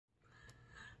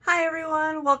Hi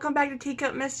everyone, welcome back to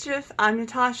Teacup Mischief. I'm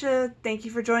Natasha. Thank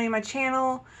you for joining my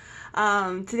channel.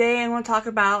 Today I want to talk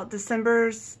about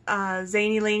December's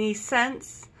Zainey Laney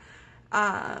scents.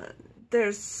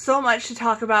 There's so much to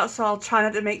talk about, so I'll try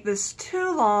not to make this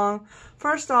too long.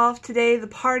 First off, today the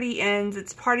party ends.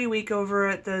 It's party week over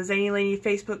at the Zainey Laney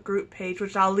Facebook group page,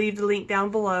 which I'll leave the link down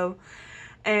below.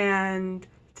 And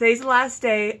today's the last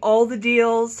day. All the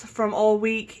deals from all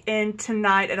week end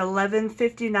tonight at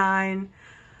 11:59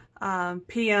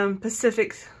 p.m.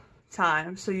 Pacific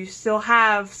time. So you still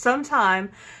have some time.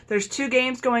 There's 2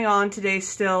 games going on today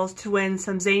still to win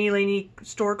some Zainey Laney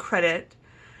store credit.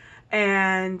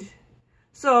 And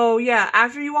so yeah,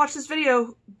 after you watch this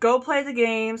video, go play the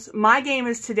games. My game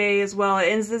is today as well. It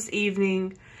ends this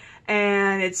evening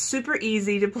and it's super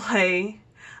easy to play.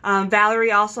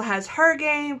 Valerie also has her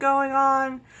game going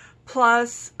on,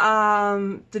 plus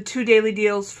the 2 daily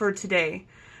deals for today.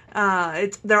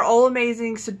 They're all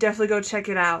amazing, so definitely go check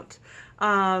it out.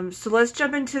 So let's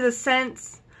jump into the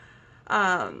scents.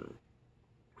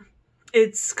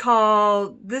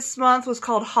 This month was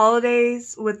called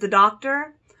Holidays with the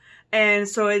Doctor. And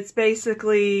so it's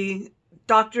basically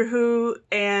Doctor Who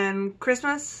and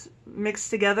Christmas mixed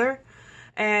together.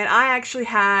 And I actually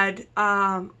had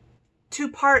 2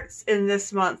 parts in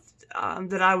this month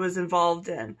that I was involved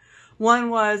in. One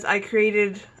was I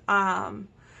created kind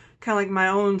of like my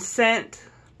own scent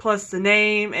plus the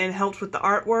name and helped with the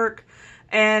artwork.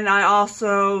 And I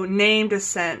also named a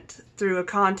scent through a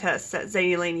contest that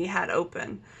Zainey Laney had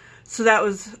open. So that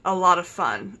was a lot of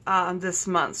fun this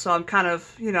month. So I'm kind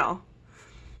of, you know,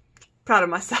 proud of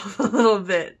myself a little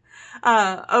bit.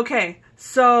 Okay,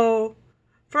 so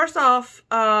first off,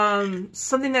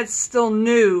 something that's still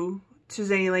new to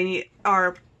Zainey Laney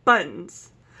are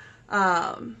buttons.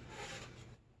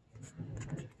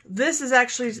 This is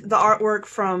actually the artwork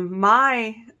from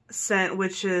my scent,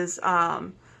 which is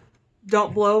Don't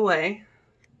Blow Away.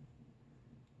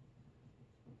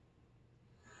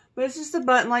 But it's just a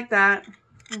button like that.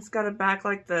 It's got a back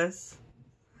like this.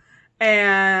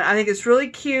 And I think it's really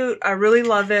cute. I really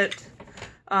love it.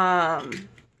 I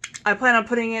plan on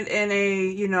putting it in a,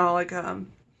 you know, like a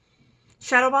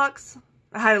shadow box.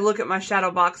 I had to look at my shadow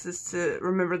boxes to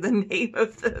remember the name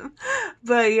of them.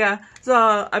 But yeah,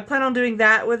 so I plan on doing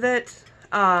that with it.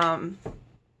 So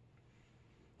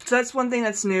that's one thing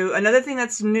that's new. Another thing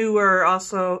that's newer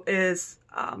also is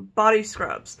body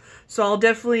scrubs. So I'll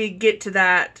definitely get to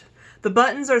that. The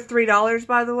buttons are $3,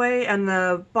 by the way, and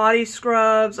the body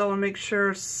scrubs, I want to make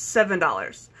sure,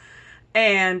 $7.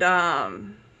 And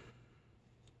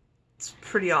it's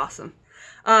pretty awesome.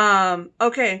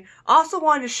 Okay, also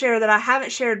wanted to share that I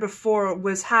haven't shared before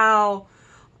was how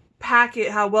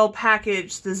well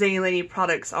packaged the Zainey Laney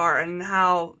products are and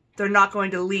how they're not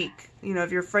going to leak. You know,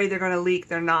 if you're afraid they're going to leak,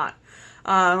 they're not.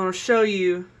 I'm going to show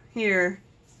you here.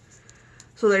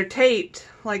 So they're taped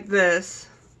like this.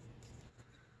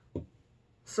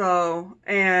 So,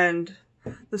 and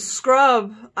the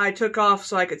scrub I took off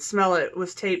so I could smell it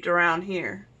was taped around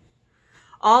here.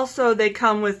 Also, they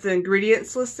come with the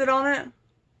ingredients listed on it,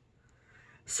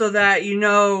 so that you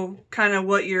know kind of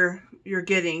what you're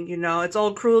getting. You know, it's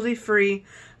all cruelty free.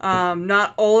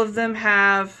 Not all of them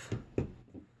have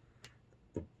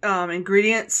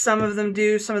ingredients. Some of them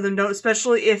do, some of them don't.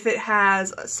 Especially if it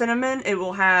has cinnamon, it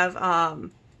will have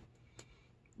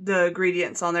the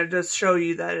ingredients on there to show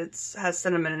you that it has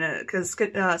cinnamon in it, because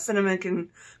cinnamon can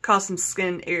cause some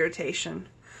skin irritation.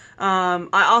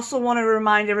 I also want to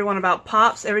remind everyone about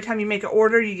pops. Every time you make an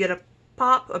order, you get a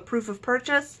pop, a proof of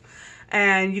purchase,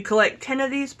 and you collect 10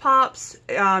 of these pops.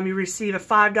 You receive a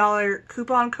 $5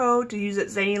 coupon code to use at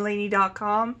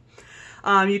ZaineyLaney.com.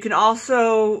 You can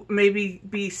also maybe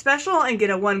be special and get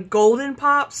a 1 golden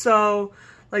pop. So,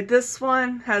 like this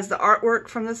one has the artwork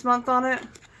from this month on it.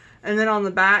 And then on the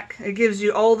back, it gives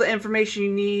you all the information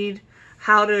you need,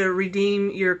 how to redeem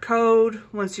your code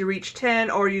once you reach 10,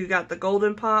 or you got the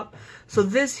golden pop. So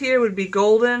this here would be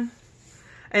golden.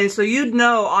 And so you'd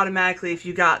know automatically if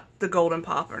you got the golden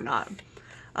pop or not.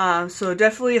 So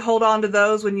definitely hold on to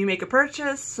those when you make a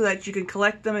purchase so that you can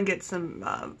collect them and get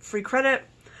some free credit.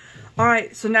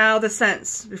 Alright, so now the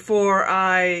scents before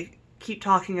I keep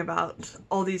talking about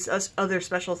all these other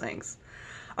special things.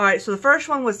 Alright, so the first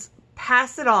one was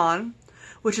Pass It On,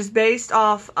 which is based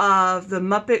off of the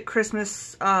Muppet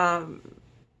Christmas,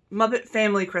 Muppet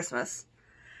Family Christmas.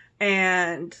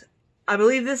 And I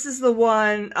believe this is the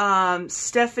one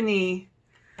Stephanie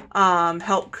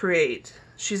helped create.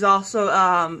 She's also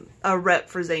a rep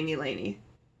for Zainey Laney.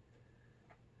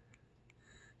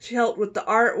 She helped with the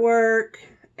artwork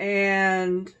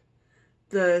and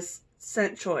the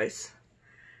scent choice.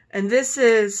 And this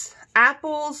is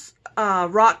apples,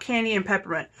 rock candy, and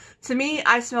peppermint. To me,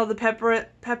 I smell the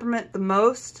peppermint the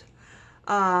most.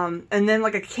 And then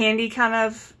like a candy kind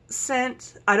of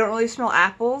scent. I don't really smell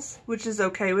apples, which is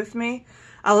okay with me.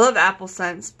 I love apple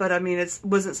scents, but I mean, it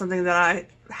wasn't something that I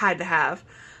had to have.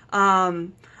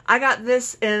 I got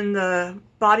this in the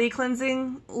body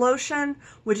cleansing lotion,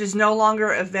 which is no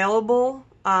longer available.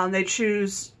 They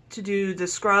choose to do the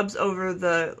scrubs over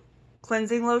the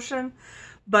cleansing lotion,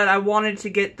 but I wanted to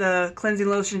get the cleansing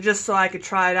lotion just so I could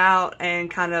try it out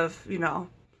and kind of, you know,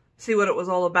 see what it was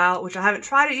all about, which I haven't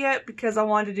tried it yet because I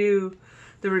wanted to do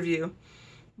the review.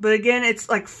 But again, it's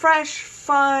like fresh,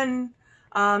 fun.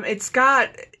 It's got,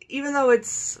 even though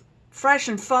it's fresh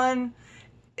and fun,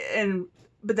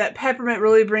 but that peppermint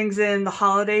really brings in the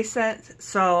holiday scent.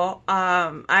 So,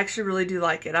 I actually really do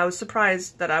like it. I was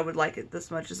surprised that I would like it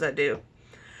this much as I do.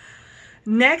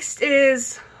 Next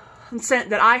is a scent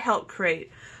that I helped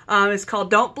create. It's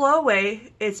called Don't Blow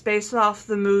Away. It's based off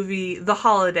the movie The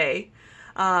Holiday.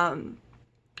 If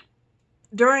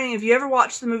you ever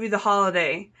watched the movie The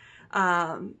Holiday,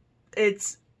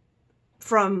 it's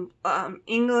from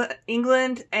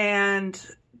England and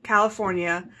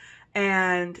California.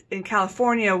 And in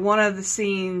California, one of the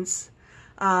scenes,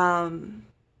 I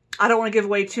don't want to give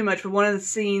away too much, but one of the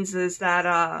scenes is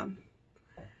that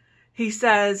he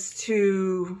says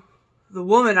to the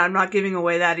woman, I'm not giving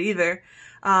away that either,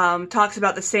 talks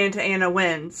about the Santa Ana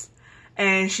winds.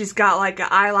 And she's got like an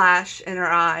eyelash in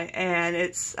her eye, and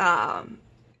it's at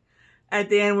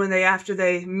the end after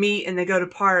they meet and they go to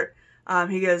part,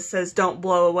 he says, "Don't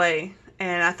blow away,"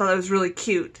 and I thought that was really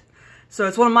cute. So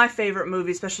it's one of my favorite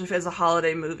movies, especially if it's a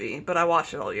holiday movie, but I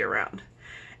watch it all year round.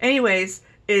 Anyways,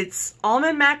 it's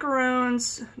almond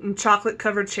macaroons and chocolate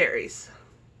covered cherries.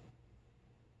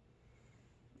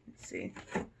 Let's see.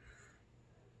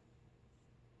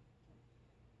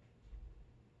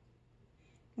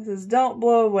 It says, "Don't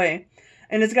blow away."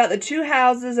 And it's got the two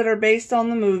houses that are based on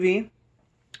the movie.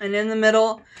 And in the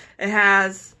middle, it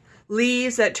has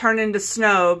leaves that turn into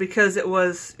snow because it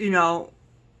was, you know,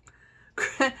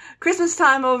 Christmas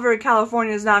time over in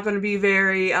California is not going to be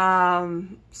very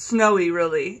snowy,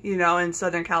 really, you know, in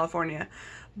Southern California.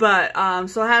 But,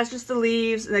 so it has just the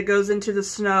leaves, and it goes into the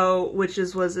snow, which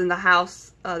was in the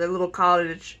house, the little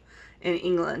cottage in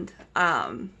England.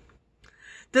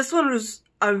 This one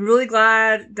I'm really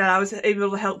glad that I was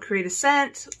able to help create a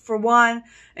scent, for one,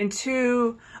 and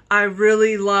two, I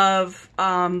really love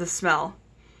the smell.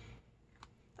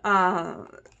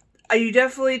 You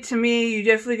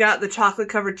definitely got the chocolate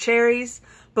covered cherries,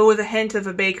 but with a hint of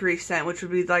a bakery scent, which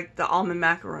would be like the almond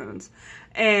macaroons.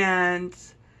 And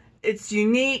it's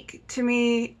unique to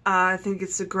me. I think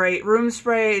it's a great room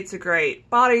spray. It's a great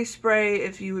body spray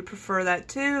if you would prefer that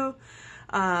too.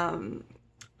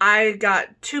 I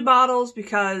got 2 bottles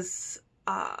because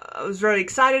I was very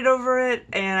excited over it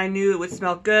and I knew it would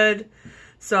smell good.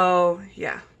 So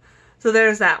yeah, so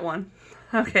there's that one.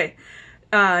 Okay.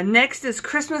 Next is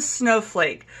Christmas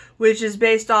Snowflake, which is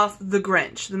based off The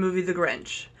Grinch, the movie The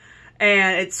Grinch.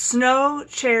 And it's snow,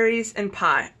 cherries, and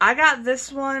pie. I got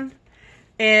this one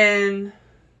in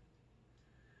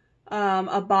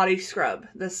a body scrub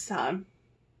this time.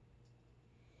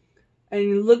 And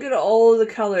you look at all the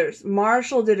colors.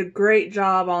 Marshall did a great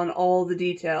job on all the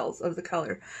details of the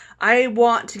color. I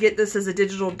want to get this as a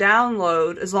digital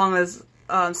download, as long as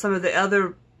some of the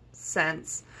other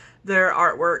scents, their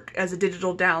artwork as a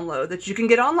digital download that you can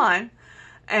get online,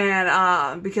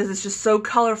 and because it's just so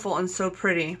colorful and so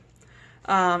pretty.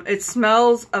 It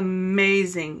smells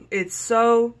amazing. It's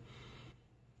so,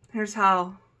 here's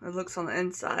how it looks on the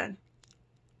inside.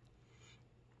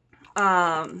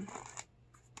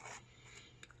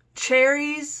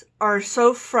 Cherries are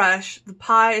so fresh. The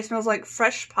pie, it smells like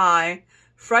fresh pie,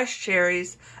 fresh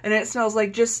cherries, and it smells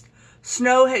like just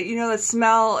snow. You know the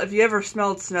smell, if you ever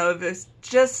smelled snow, if it's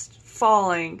just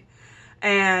falling,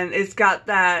 and it's got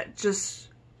that just,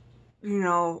 you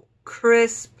know,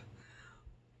 crisp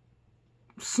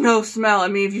snow smell. I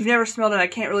mean, if you've never smelled it, I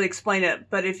can't really explain it,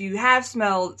 but if you have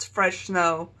smelled fresh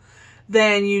snow,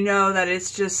 then you know that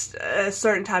it's just a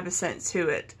certain type of scent to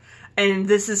it. And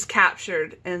this is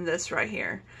captured in this right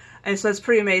here. And so it's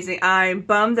pretty amazing. I'm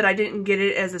bummed that I didn't get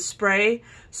it as a spray,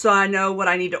 so I know what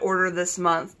I need to order this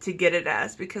month to get it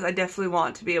as, because I definitely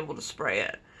want to be able to spray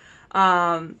it.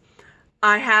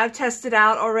 I have tested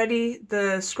out already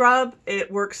the scrub.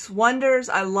 It works wonders.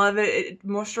 I love it. It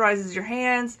moisturizes your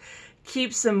hands,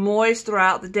 keeps them moist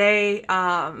throughout the day.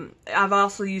 I've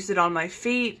also used it on my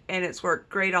feet, and it's worked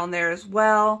great on there as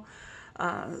well.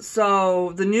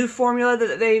 So the new formula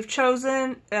that they've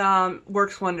chosen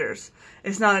works wonders.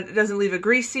 It doesn't leave a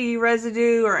greasy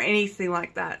residue or anything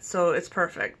like that, so it's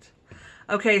perfect.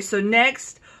 Okay, so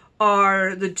next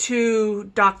are the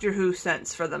 2 Doctor Who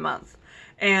scents for the month.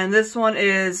 And this one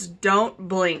is Don't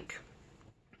Blink.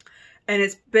 And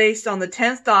it's based on the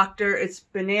 10th Doctor. It's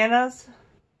bananas,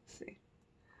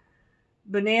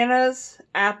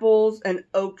 apples, and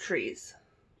oak trees.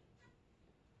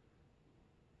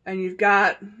 And you've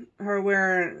got her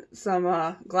wearing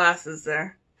some glasses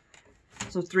there.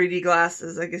 Some 3D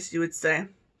glasses, I guess you would say.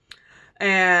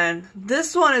 And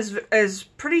this one is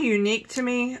pretty unique to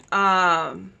me.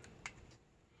 I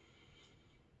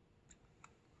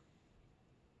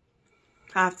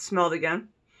have to smell it again.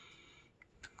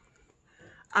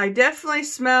 I definitely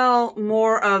smell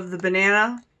more of the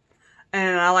banana.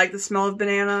 And I like the smell of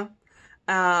banana.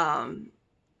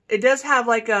 It does have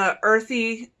like a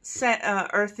earthy scent,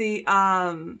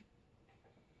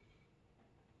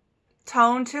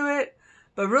 tone to it,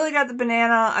 but really got the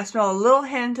banana. I smell a little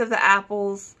hint of the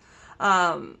apples.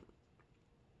 Yeah,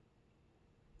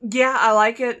 I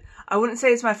like it. I wouldn't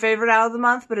say it's my favorite out of the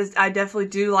month, but I definitely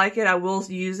do like it. I will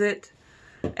use it.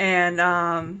 And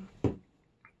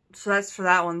so that's for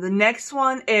that one. The next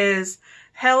one is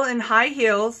Hell in High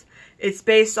Heels. It's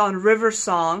based on River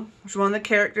Song, which is one of the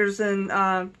characters in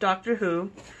Doctor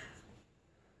Who.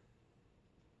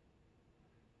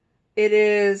 It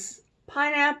is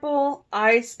pineapple,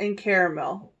 ice, and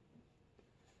caramel.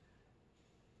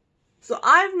 So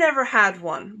I've never had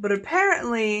one, but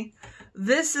apparently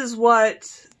this is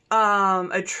what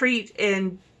a treat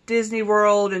in Disney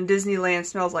World and Disneyland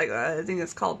smells like. I think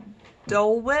it's called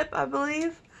Dole Whip, I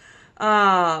believe.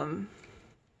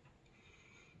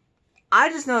 I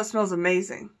just know it smells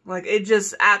amazing. Like, it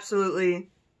just absolutely...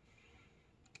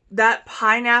 That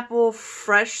pineapple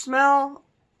fresh smell,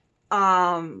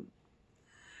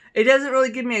 it doesn't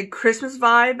really give me a Christmas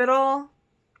vibe at all.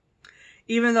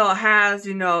 Even though it has,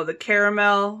 you know, the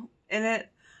caramel in it.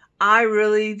 I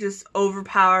really just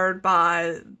overpowered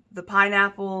by the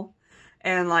pineapple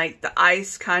and, like, the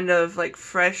ice kind of, like,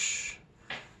 fresh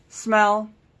smell.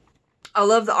 I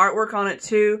love the artwork on it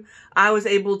too. I was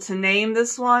able to name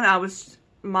this one.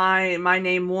 My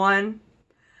name won.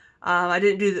 I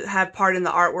didn't have part in the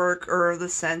artwork or the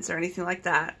scents or anything like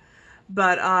that.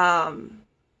 But I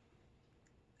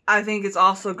think it's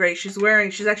also great. She's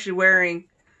actually wearing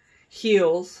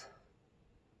heels.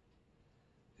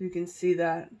 You can see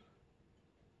that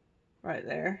right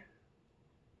there.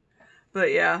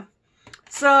 But yeah.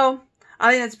 So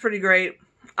I think that's pretty great.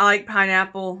 I like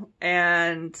pineapple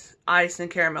and ice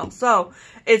and caramel. So,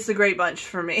 it's a great bunch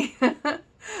for me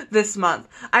this month.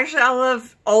 Actually, I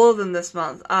love all of them this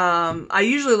month. I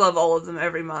usually love all of them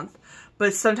every month.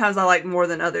 But sometimes I like more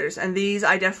than others. And these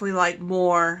I definitely like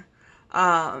more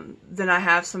than I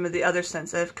have some of the other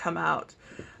scents that have come out.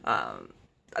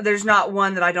 There's not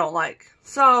one that I don't like.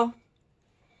 So,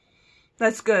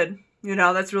 that's good. You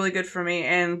know, that's really good for me.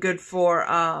 And good for,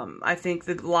 I think,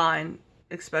 the line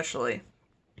especially.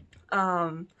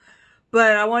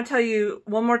 But I want to tell you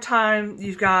one more time,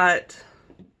 you've got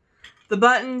the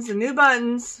buttons, the new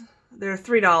buttons, they're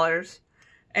 $3.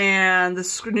 And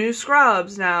the new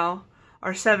scrubs now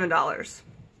are $7.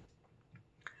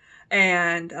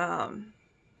 And,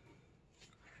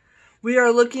 we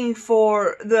are looking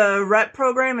for, the rep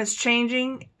program is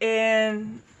changing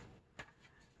in,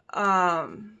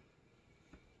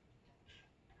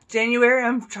 January.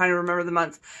 I'm trying to remember the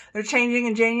months. They're changing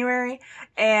in January,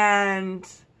 and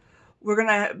we're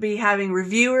gonna be having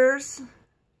reviewers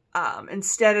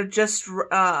instead of just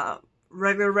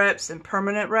regular reps and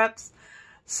permanent reps.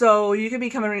 So you can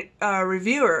become a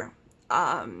reviewer.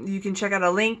 You can check out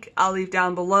a link I'll leave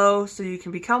down below so you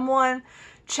can become one.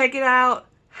 Check it out.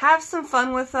 Have some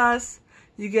fun with us.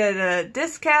 You get a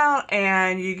discount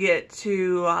and you get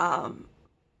to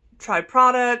try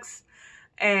products,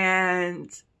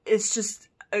 and it's just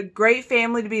a great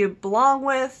family to belong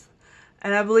with,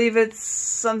 and I believe it's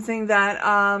something that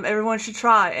everyone should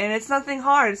try. And it's nothing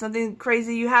hard. It's nothing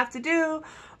crazy you have to do,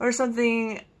 or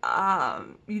something,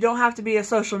 you don't have to be a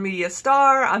social media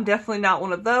star. I'm definitely not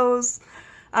one of those.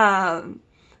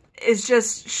 It's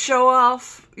just show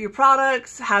off your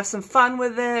products, have some fun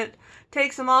with it,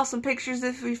 take some awesome pictures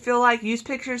if we feel like, use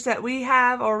pictures that we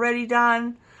have already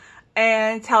done,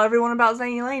 and tell everyone about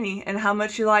Zainey Laney and how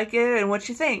much you like it and what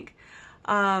you think.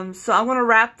 So I'm going to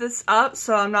wrap this up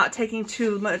so I'm not taking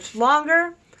too much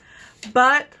longer.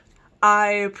 But I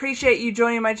appreciate you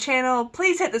joining my channel.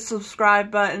 Please hit the subscribe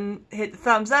button. Hit the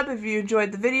thumbs up if you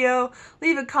enjoyed the video.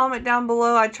 Leave a comment down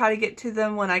below. I try to get to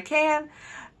them when I can.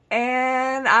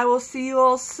 And I will see you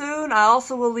all soon. I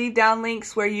also will leave down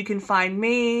links where you can find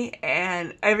me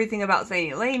and everything about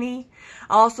Zainey Laney.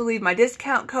 I'll also leave my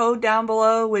discount code down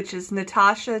below, which is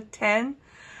Natasha10.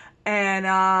 And,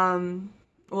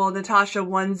 well,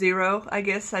 Natasha10, I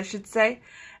guess I should say.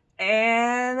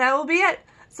 And that will be it.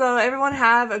 So everyone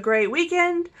have a great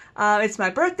weekend. It's my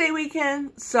birthday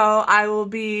weekend, so I will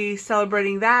be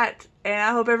celebrating that. And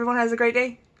I hope everyone has a great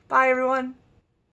day. Bye, everyone.